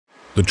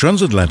The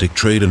Transatlantic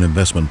Trade and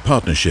Investment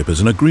Partnership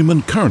is an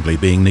agreement currently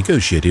being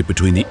negotiated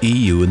between the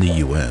EU and the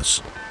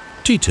US.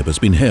 TTIP has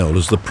been hailed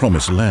as the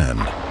promised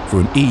land for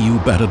an EU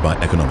battered by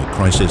economic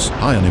crisis,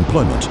 high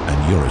unemployment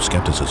and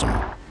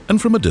Euroscepticism.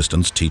 And from a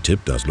distance,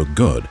 TTIP does look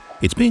good.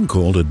 It's being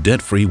called a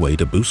debt-free way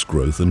to boost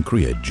growth and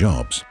create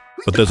jobs.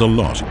 But there's a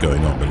lot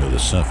going on below the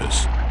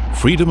surface.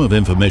 Freedom of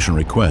information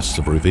requests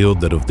have revealed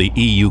that of the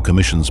EU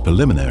Commission's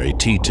preliminary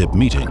TTIP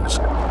meetings,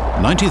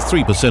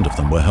 93% of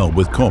them were held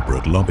with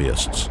corporate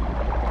lobbyists.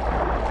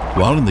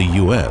 While in the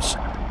US,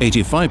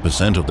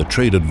 85% of the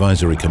trade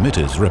advisory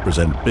committees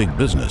represent big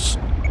business.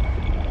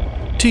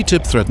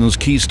 TTIP threatens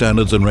key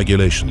standards and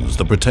regulations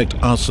that protect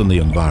us and the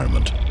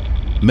environment.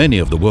 Many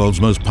of the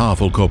world's most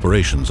powerful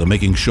corporations are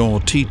making sure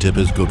TTIP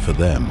is good for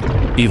them,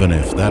 even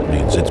if that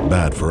means it's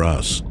bad for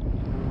us.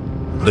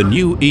 The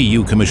new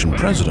EU Commission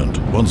President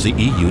wants the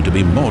EU to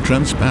be more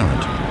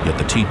transparent, yet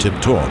the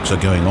TTIP talks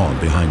are going on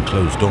behind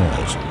closed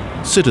doors.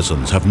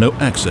 Citizens have no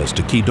access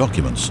to key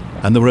documents,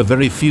 and there are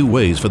very few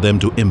ways for them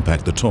to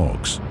impact the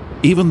talks.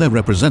 Even their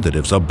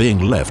representatives are being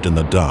left in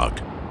the dark.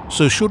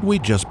 So should we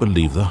just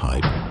believe the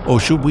hype, or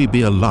should we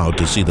be allowed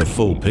to see the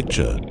full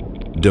picture?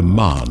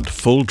 Demand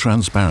full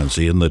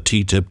transparency in the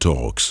TTIP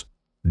talks.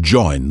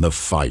 Join the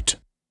fight.